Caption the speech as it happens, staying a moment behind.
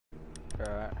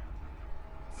Alright.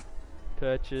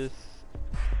 Purchase.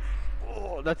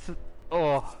 Oh, that's a,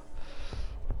 oh.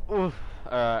 Oof.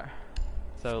 Alright.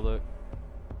 Let's have a look.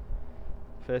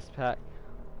 First pack.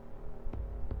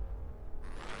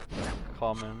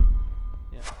 Common.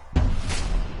 Yeah.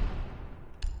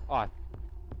 Oh, I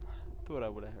thought I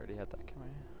would have already had that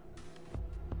coming.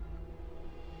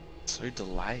 So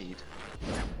delayed.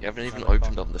 You haven't even Another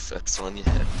opened common. up the first one yet.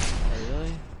 Oh,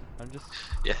 really? I'm just...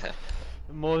 Yeah.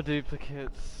 More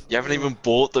duplicates. You haven't even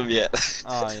bought them yet.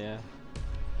 Oh, yeah.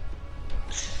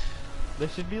 There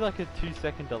should be like a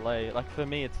 2-second delay. Like for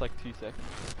me, it's like 2 seconds.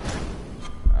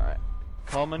 Alright.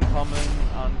 Common, common,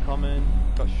 uncommon.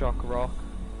 Got shock rock.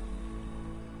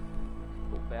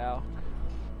 Full bow.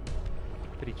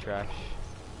 Pretty trash.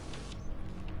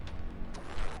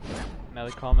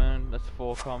 Another common. That's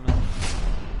 4 common.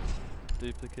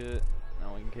 Duplicate. No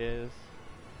one cares.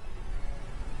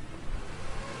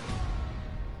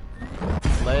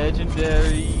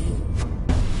 Legendary.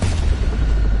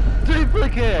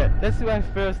 Duplicate! That's my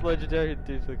first legendary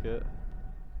duplicate.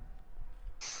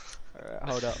 Alright,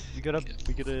 hold up. We gotta.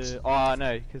 Oh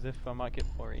no, because if I might get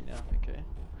 40 now. Okay.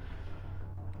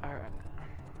 Alright.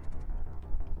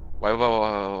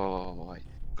 Wait.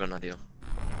 Got an idea.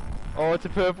 Oh, it's a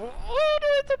purple. Oh no,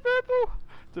 it's a purple.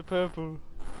 It's a purple.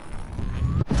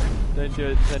 Don't do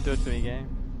it. Don't do it to me, game.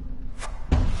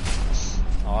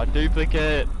 Oh,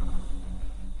 duplicate.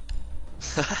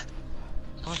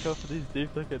 Fuck off with these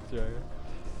duplicates, bro.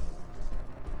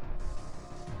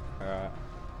 Alright.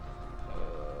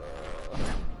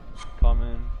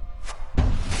 Common.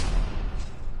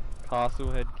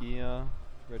 Castle headgear.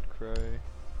 Red crow.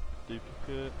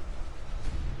 Duplicate.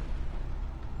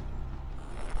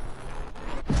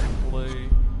 Blue.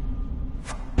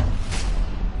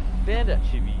 Bandit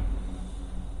chibi.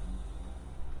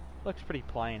 Looks pretty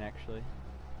plain, actually.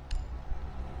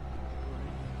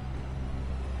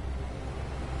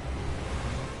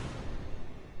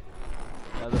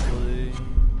 Another blue,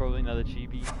 probably another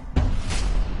chibi.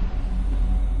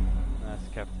 That's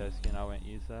CaptainOz skin, I won't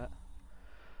use that.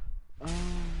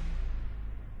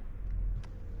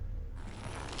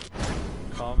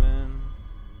 Common.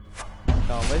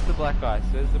 Oh, where's the black ice?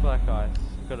 Where's the black ice?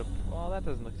 I've got a. Oh, that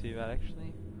doesn't look too bad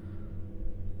actually.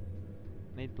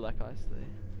 Need black ice there.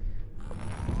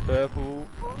 Purple.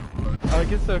 Oh, I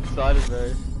get so excited,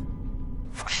 bro.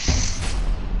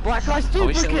 Black ice duplicate! I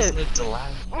wish there wasn't a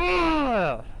delay.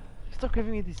 Oh, stop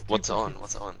giving me these duplicates.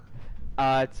 What's on?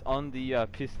 It's on the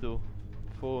pistol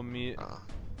for mute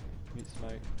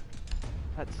smoke.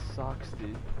 That sucks,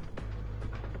 dude.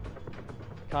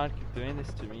 Can't keep doing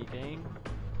this to me, game.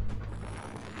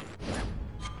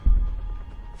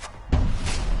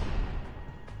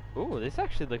 Ooh, this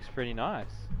actually looks pretty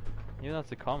nice. Even though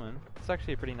it's a common, it's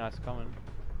actually a pretty nice common.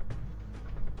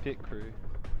 Pit crew.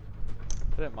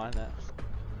 I don't mind that.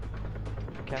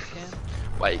 Captain?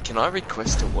 Wait, can I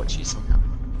request to watch you somehow?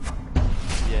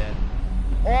 Yeah.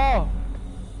 Oh!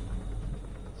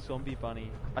 Zombie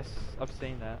bunny. I've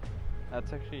seen that.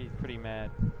 That's actually pretty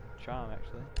mad charm,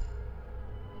 actually.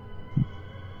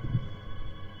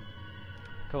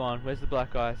 Come on, where's the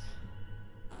black ice?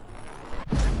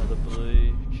 Another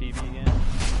blue chibi again.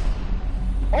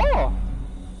 Oh!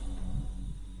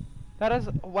 That is.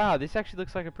 Wow, this actually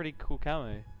looks like a pretty cool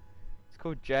camo. It's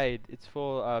called Jade. It's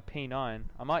for P9.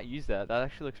 I might use that. That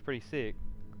actually looks pretty sick.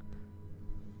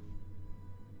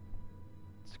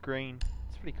 It's green.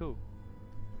 It's pretty cool.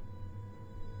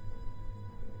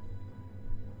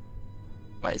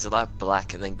 Wait, is it like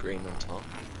black and then green on top?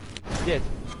 Yeah,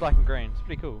 it's black and green. It's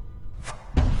pretty cool.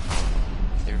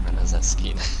 Everyone has that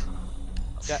skin.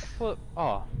 That flip.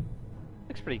 Oh,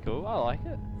 looks pretty cool. I like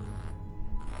it.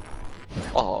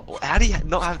 Oh, how do you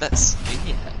not have that skin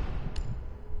yet?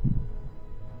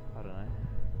 I don't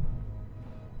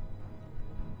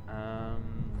know.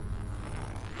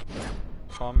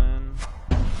 Common.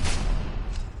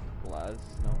 Blaz.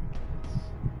 No.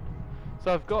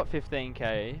 So I've got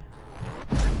 15k.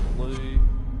 Blue.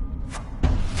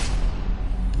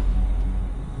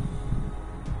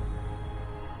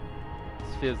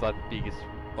 This feels like the biggest,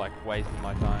 like, waste of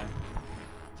my time.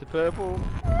 It's a purple.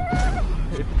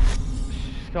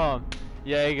 Come on.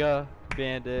 Jaeger,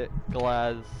 Bandit,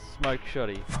 Glaz, Smoke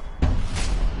Shotty.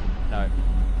 No.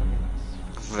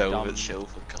 Velvet shell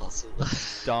for castle.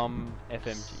 Dumb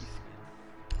FMG skin.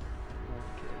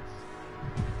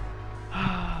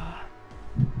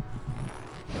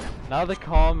 Another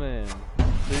common.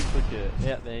 Duplicate.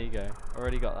 Yeah, there you go.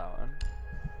 Already got that one.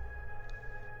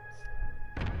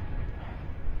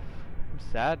 I'm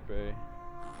sad, bro.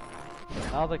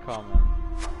 Another common.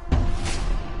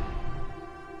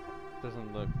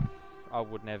 Doesn't look I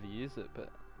would never use it, but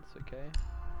it's okay.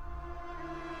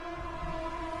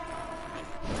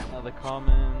 Another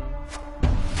common.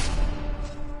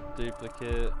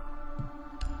 Duplicate.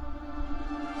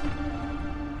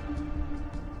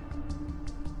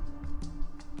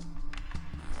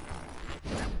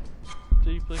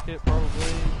 Duplicate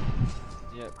probably.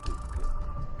 Yep, duplicate.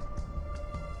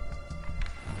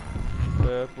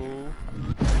 Purple.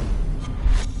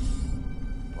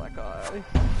 Black eye.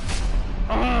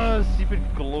 Ah, stupid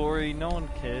glory. No one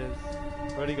cares.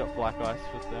 Already got black ice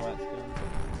with thermite skin.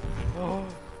 Oh,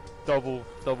 double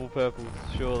purples.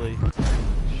 Surely.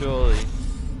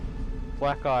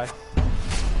 Black ice.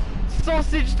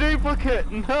 Sausage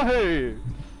duplicate. No.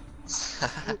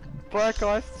 Black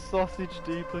ice sausage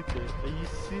duplicate. Are you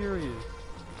serious?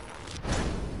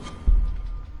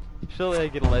 Surely I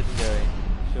get a legendary.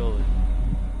 Surely.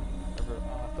 Oh,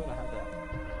 I thought I had that.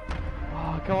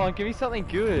 Oh, come on, give me something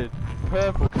good.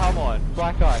 Purple, come on.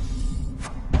 Black ice.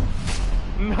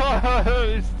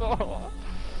 No, stop.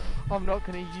 I'm not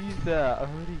gonna use that. I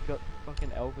already got the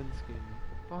fucking Elven skin.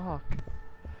 Fuck.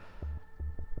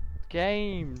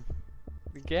 Game.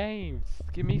 The games.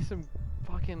 Give me some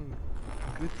fucking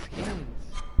good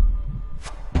skins.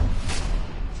 Oh,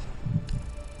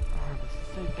 this is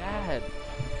so bad.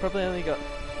 Probably only got...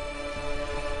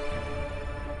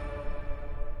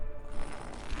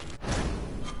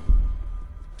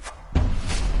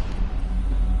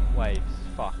 Waves.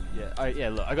 Fuck. Yeah. Oh, yeah,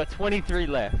 look. I got 23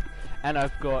 left. And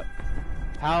I've got...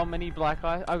 How many black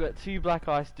ice? I've got 2 black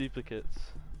ice duplicates.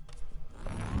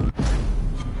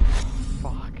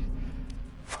 Fuck.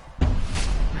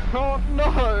 Oh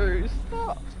no!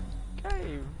 Stop!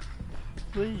 Game!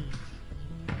 Please.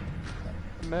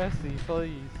 Mercy,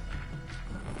 please.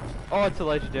 Oh, it's a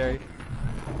legendary.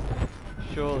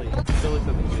 Surely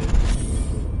something good.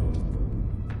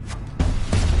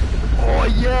 Oh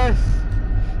yes!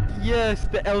 Yes,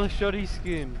 the El Shoddy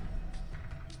skin.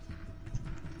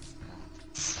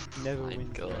 Never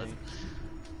wins. God.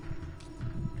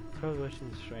 Probably watching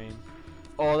the stream.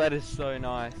 Oh, that is so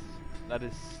nice. That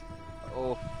is...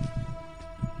 Oh.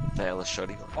 Fail a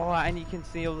shoddy one. Oh, and you can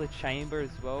see all the chamber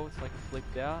as well. It's like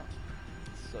flipped out.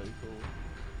 It's so cool.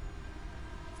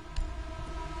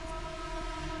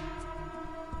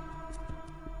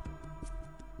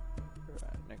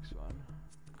 Alright, next one.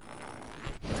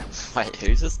 Wait,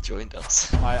 who just joined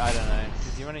us? I don't know.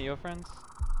 Is he one of your friends?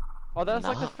 Oh, that's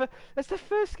like Nah. that's the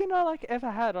first skin I like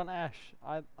ever had on Ash.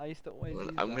 I used to always use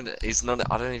I'm that. gonna. He's not.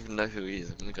 I don't even know who he is.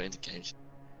 I'm gonna go into game chat.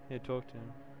 Here, talk to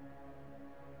him.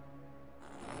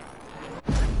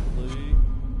 Blue.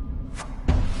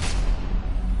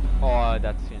 Oh,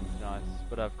 that skin's nice,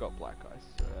 but I've got black ice,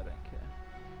 so I don't care.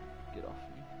 Get off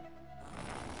me.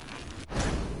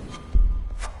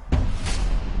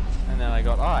 And then I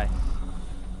got ice.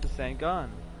 The same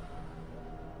gun.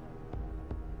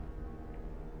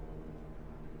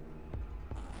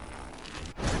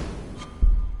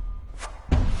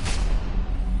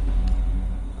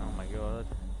 Oh my god.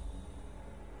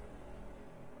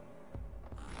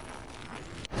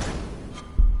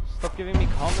 Stop giving me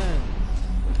comments.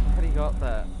 I've already got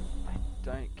that. I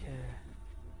don't care.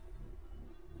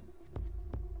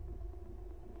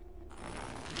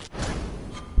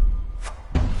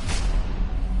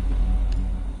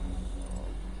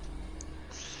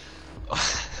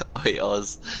 Wait,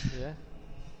 Oz.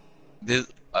 Yeah.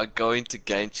 I go into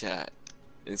game chat.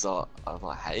 I'm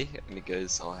like, hey, and he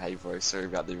goes, oh hey bro, sorry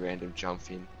about the random jump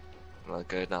in. And I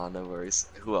go, nah, no worries.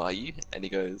 Who are you? And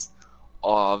he goes,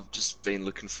 oh, I've just been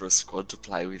looking for a squad to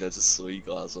play with. I just saw you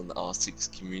guys on the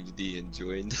R6 community and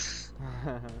joined.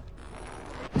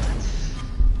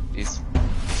 He's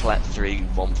flat 3,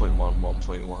 1.1,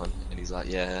 1.1, and he's like,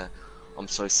 yeah, I'm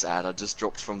so sad. I just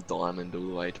dropped from diamond all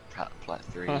the way to plat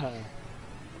 3.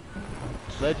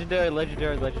 Legendary.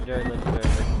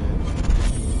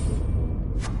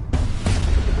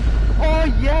 Oh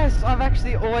yes! I've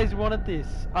actually always wanted this.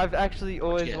 I've actually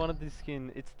always wanted this skin.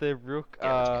 It's the Rook,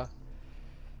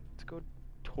 it's called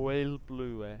Toil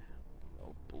Blue,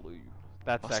 Oh, blue.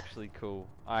 That's actually cool.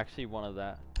 I actually wanted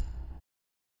that.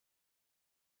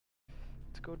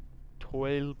 It's called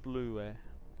Toil Blue,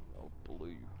 Oh,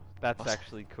 blue. That's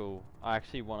actually cool. I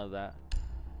actually wanted that.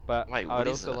 But wait, I'd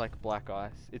also like black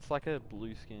ice. It's like a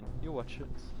blue skin. You'll watch it.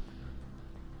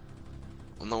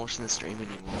 I'm not watching the stream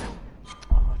anymore.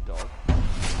 Oh, dog.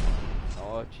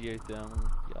 Oh,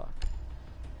 geothermal. Yuck.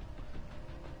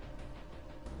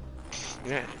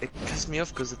 Yeah, it pissed me off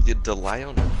because of the delay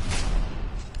on it.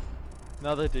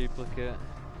 Another duplicate.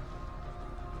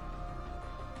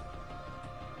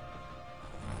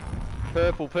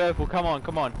 Purple, come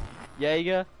on.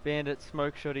 Jaeger, Bandit,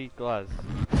 Smoke Shotty, Glaz.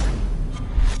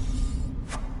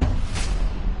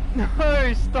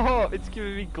 No, stop! It's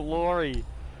giving me glory.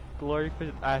 Glory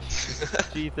for Ash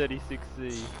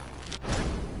G36Z.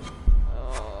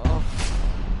 Oh.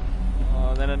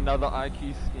 Oh, then another IQ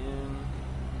skin.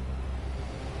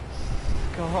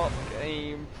 Stop,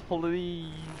 game,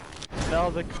 please.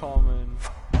 Another common.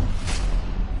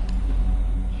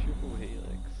 Triple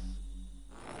helix.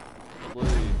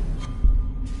 Blue.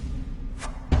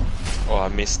 Oh, I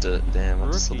missed it. Damn,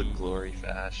 I saw the Rookie. glory for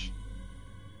Ash.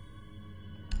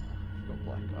 Got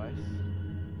black ice.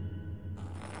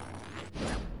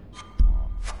 Weave.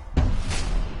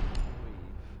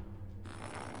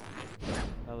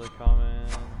 Another common.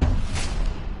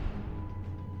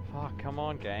 Fuck, come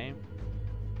on, game.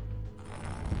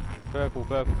 Purple,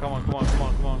 purple, come on, come on, come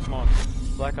on, come on, come on.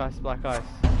 Black ice, black ice.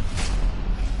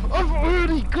 I've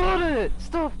already got it!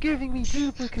 Stop giving me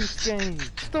duplicates, game!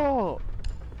 Stop!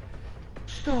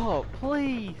 Stop,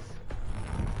 please!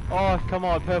 Oh, come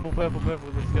on, purple, purple, purple,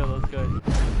 let's go, let's go.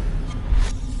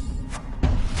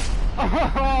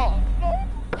 Oh,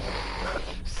 no!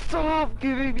 Stop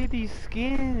giving me these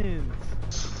skins!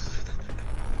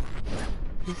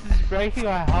 This is breaking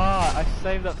my heart. I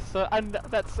saved up so, and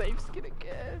that same skin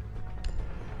again.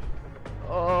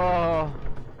 Oh,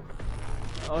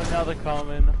 oh, another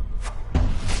common. I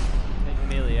think we're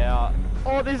nearly out.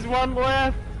 Oh, there's one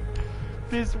left.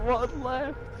 There's one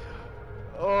left.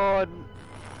 Oh,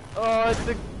 oh, it's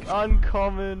an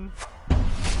uncommon.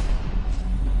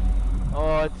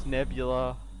 Oh, it's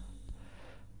Nebula.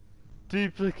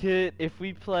 Duplicate. If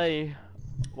we play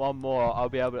one more, I'll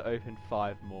be able to open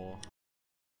 5 more.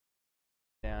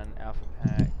 Down alpha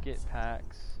pack, get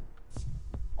packs.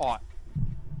 Oh,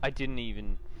 I didn't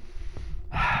even.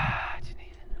 I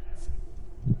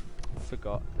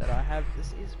forgot that I have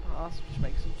this is pass, which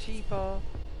makes them cheaper.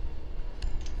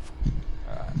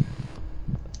 Alright.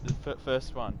 The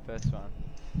first one.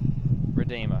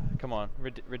 Redeemer. Come on,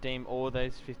 redeem all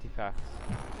those 50 packs.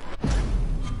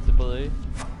 It's a blue.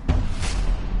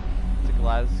 It's a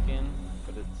glass skin,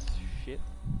 but it's shit.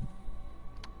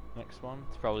 Next one,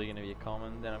 it's probably going to be a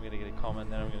common, then I'm going to get a common,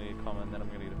 then I'm going to get a common, then I'm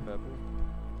going to get a purple.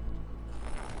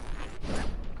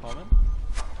 Common.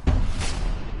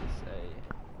 It's a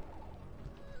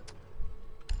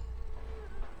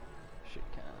shit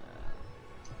can.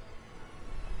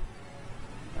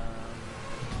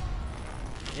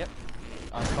 Yep,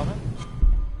 uncommon.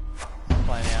 Just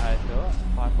playing out how to do it.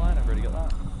 Pipeline, I've already got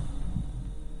that.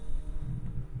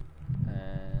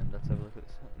 And let's have a look at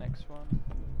this next one.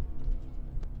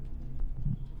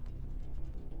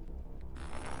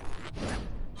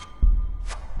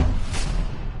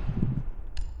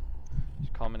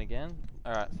 Just common again.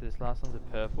 Alright, so this last one's a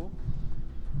purple.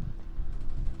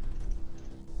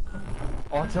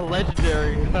 Oh, it's a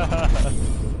legendary!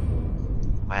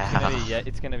 Wow.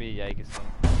 It's gonna be a Jaeger skin.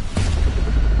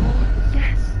 Oh,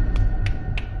 yes!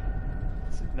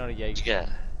 It's not a Jaeger skin.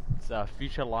 Yeah. It's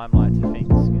Future Limelight, I think.